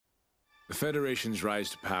The Federation's rise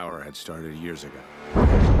to power had started years ago.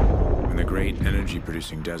 When the great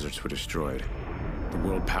energy-producing deserts were destroyed, the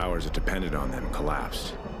world powers that depended on them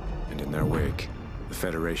collapsed, and in their wake, the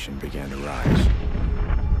Federation began to rise.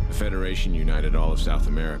 The Federation united all of South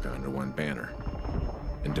America under one banner,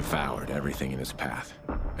 and devoured everything in its path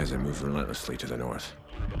as it moved relentlessly to the north.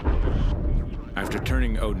 After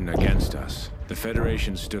turning Odin against us, the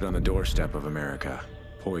Federation stood on the doorstep of America,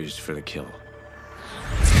 poised for the kill.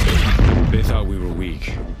 They thought we were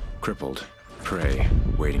weak, crippled, prey,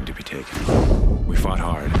 waiting to be taken. We fought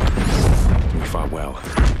hard. We fought well.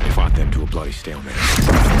 We fought them to a bloody stalemate.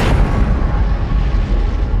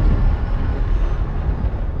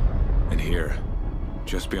 And here,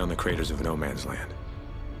 just beyond the craters of No Man's Land,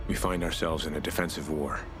 we find ourselves in a defensive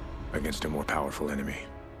war against a more powerful enemy.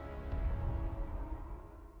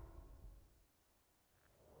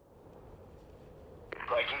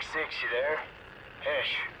 Viking 6, you there?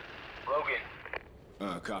 Hesh. Logan.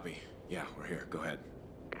 Copy. Yeah, we're here. Go ahead.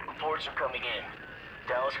 Reports are coming in.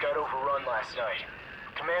 Dallas got overrun last night.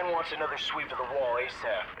 Command wants another sweep of the wall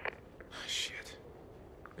ASAP. Shit.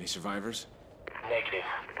 Any survivors? Negative.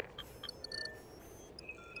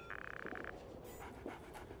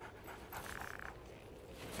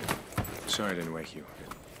 Sorry I didn't wake you.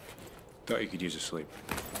 Thought you could use a sleep.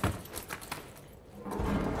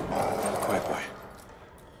 Quiet, boy.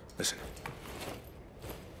 Listen.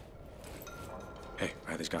 Hey,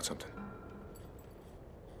 Riley's got something.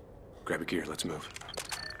 Grab your gear, let's move.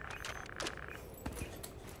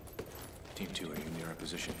 Team 2, are you near our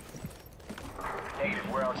position? Negative,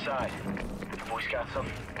 we're outside. The boys got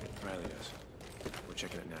something? Riley does. We're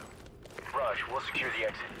checking it now. Raj, we'll secure the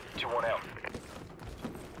exit. 2-1 out.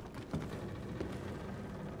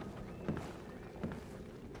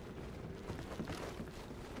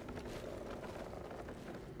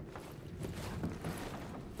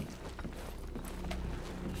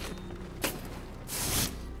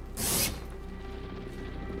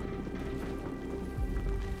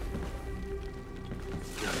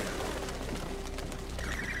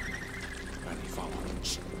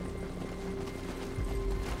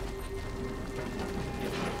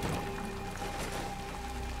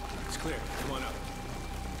 Clear. Come on up.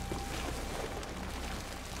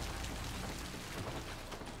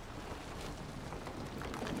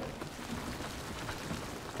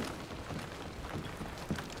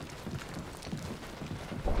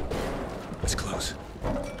 It's close.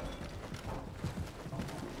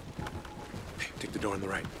 Hey, take the door on the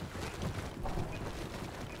right.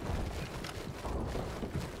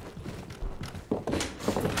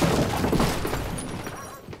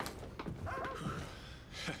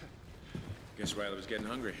 Guess Riley was getting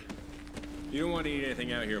hungry. You don't want to eat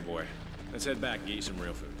anything out here, boy. Let's head back and get you some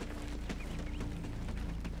real food.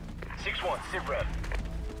 6-1, sit rep.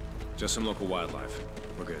 Just some local wildlife.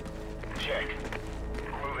 We're good. Check.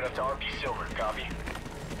 We're moving up to RP Silver, copy?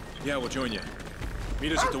 Yeah, we'll join you.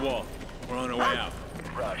 Meet us at the wall. We're on our way out.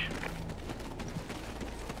 Raj.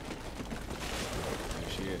 There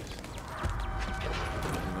she is.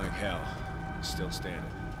 Looking like hell. Still standing.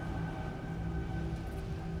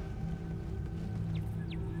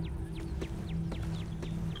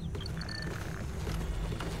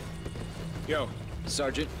 Yo.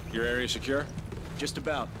 Sergeant. Your area secure? Just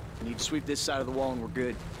about. We need to sweep this side of the wall and we're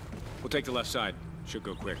good. We'll take the left side. Should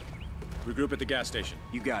go quick. Regroup at the gas station.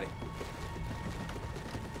 You got it.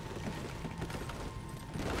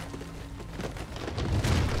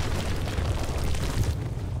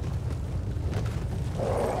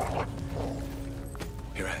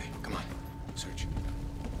 Here, Riley. Come on. Search. You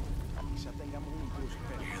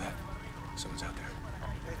hear that? Someone's out there.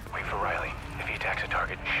 Wait for Riley. If he attacks a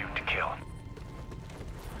target, shoot to kill.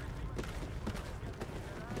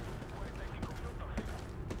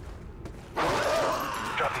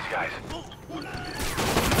 Drop these guys.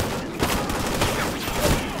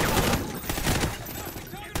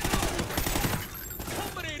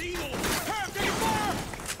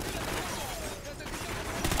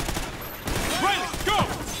 Riley, go!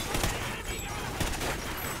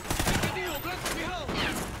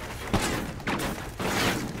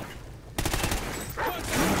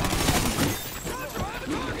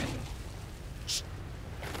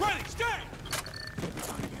 Riley, stay!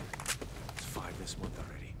 It's 5 this month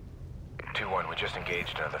already. 2-1, we just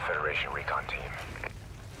engaged another Federation recon team.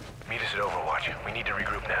 Meet us at Overwatch. We need to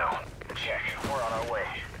regroup now. Check. We're on our way.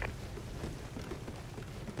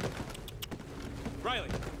 Riley,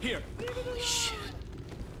 here. Shit.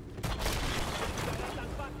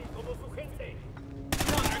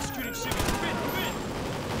 Come on, executing civilians. Move in.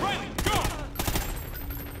 Riley, go!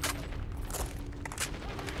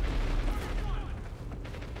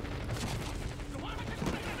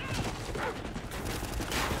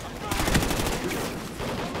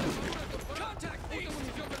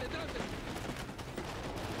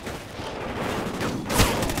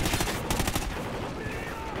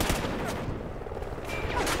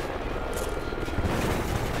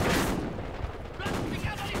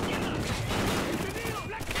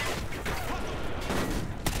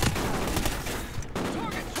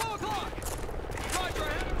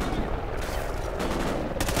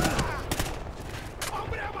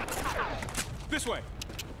 This way.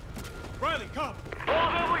 Riley, come. All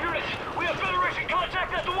available units, we have Federation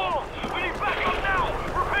contact at the wall. We need backup now.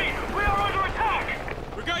 Repeat, we are under attack.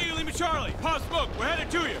 We got you, Lima Charlie. Pop smoke. We're headed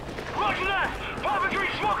to you. Roger that. Papa Green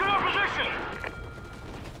smoke in our position.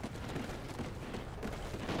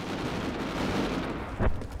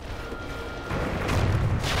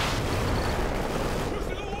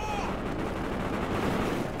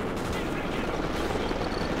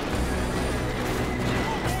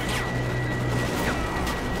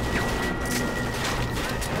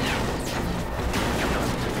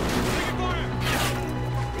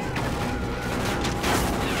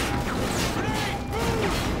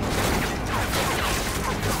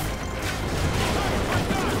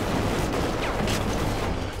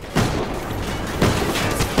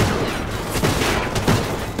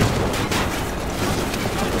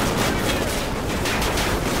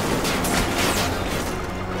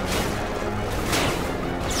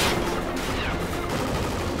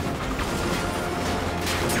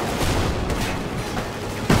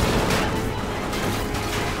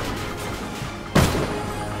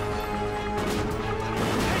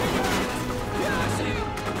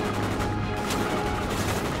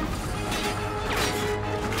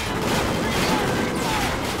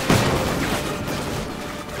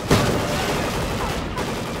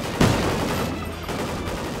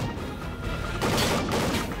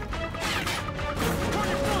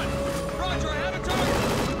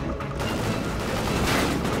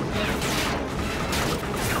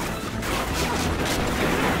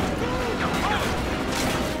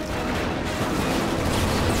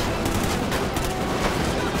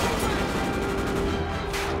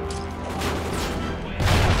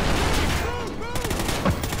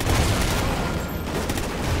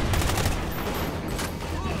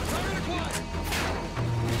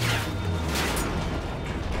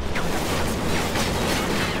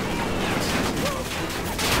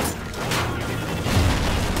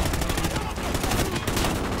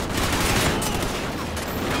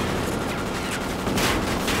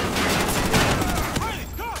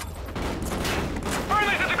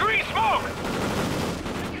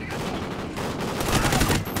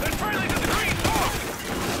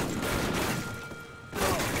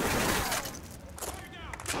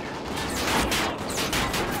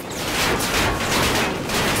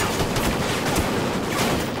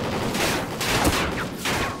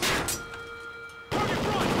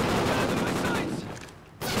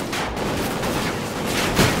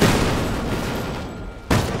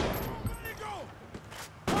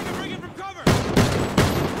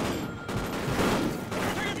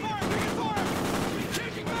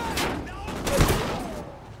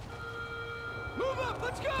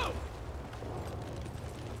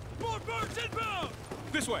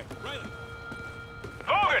 This way. Riley.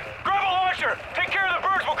 Logan, grab a launcher. Take care of the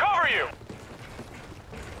birds. We'll cover you.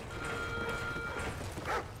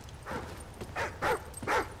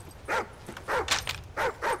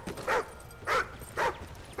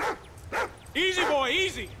 Easy, boy,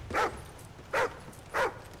 easy.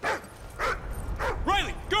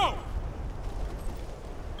 Riley, go!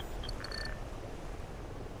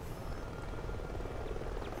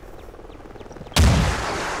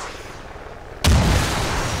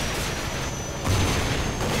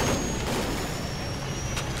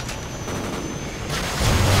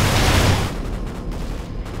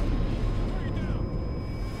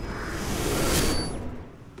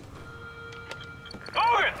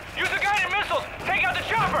 Logan, use the guided missiles. Take out the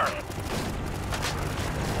chopper.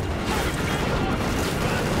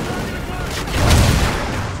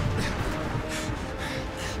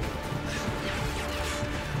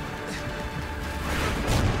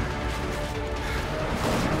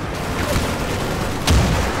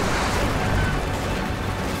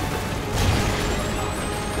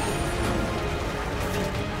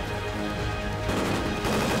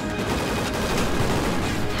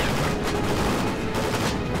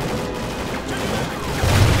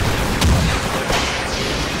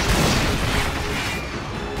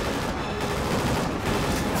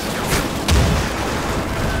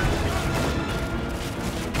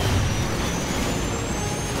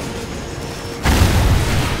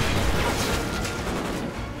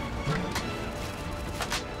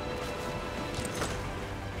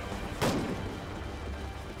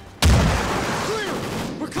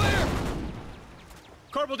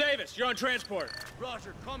 Corporal Davis, you're on transport.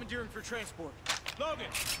 Roger, commandeering for transport. Logan,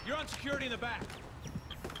 you're on security in the back.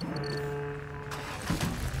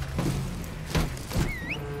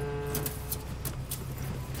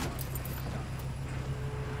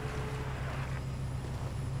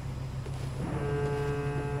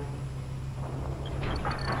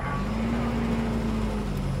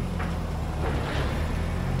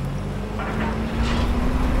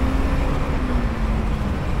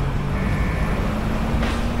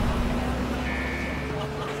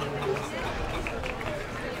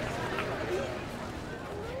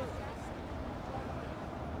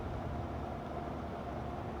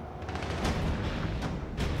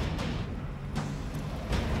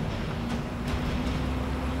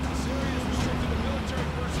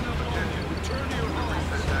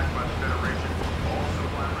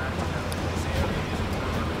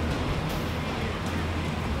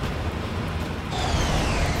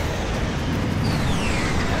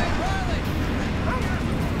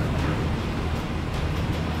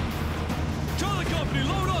 company,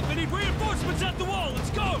 load up! I need reinforcements at the wall!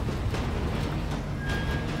 Let's go!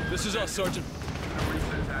 This is us, Sergeant. A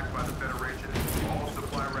recent attack by the Federation. All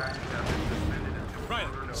supply rations have been suspended until Riley,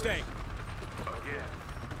 further notice. stay. Again,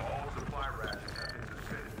 all supply rations have been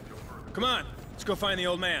suspended until further Come on, let's go find the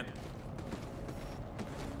old man.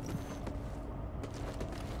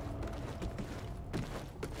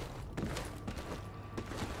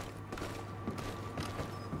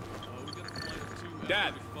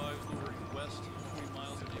 Dad!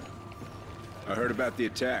 I heard about the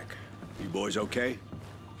attack. You boys okay?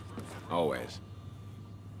 Always.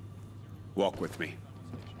 Walk with me.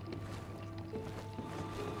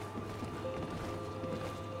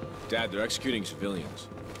 Dad, they're executing civilians.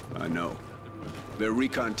 I know. Their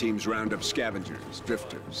recon teams round up scavengers,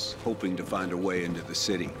 drifters, hoping to find a way into the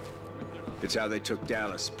city. It's how they took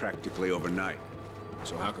Dallas practically overnight.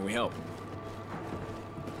 So how can we help?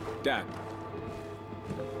 Dad.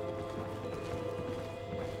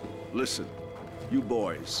 Listen, you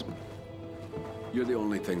boys. You're the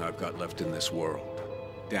only thing I've got left in this world.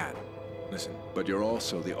 Dad, listen. But you're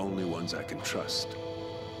also the only ones I can trust.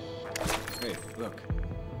 Hey, look.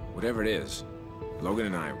 Whatever it is, Logan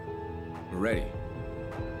and I, we're ready.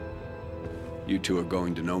 You two are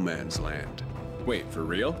going to no man's land. Wait, for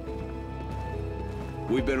real?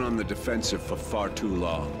 We've been on the defensive for far too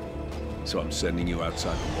long, so I'm sending you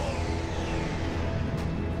outside the wall.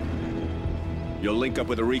 You'll link up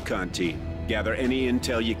with a recon team, gather any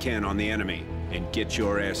intel you can on the enemy, and get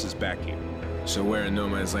your asses back here. So where in no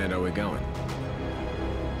man's land are we going?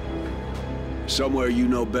 Somewhere you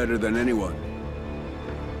know better than anyone.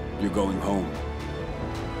 You're going home.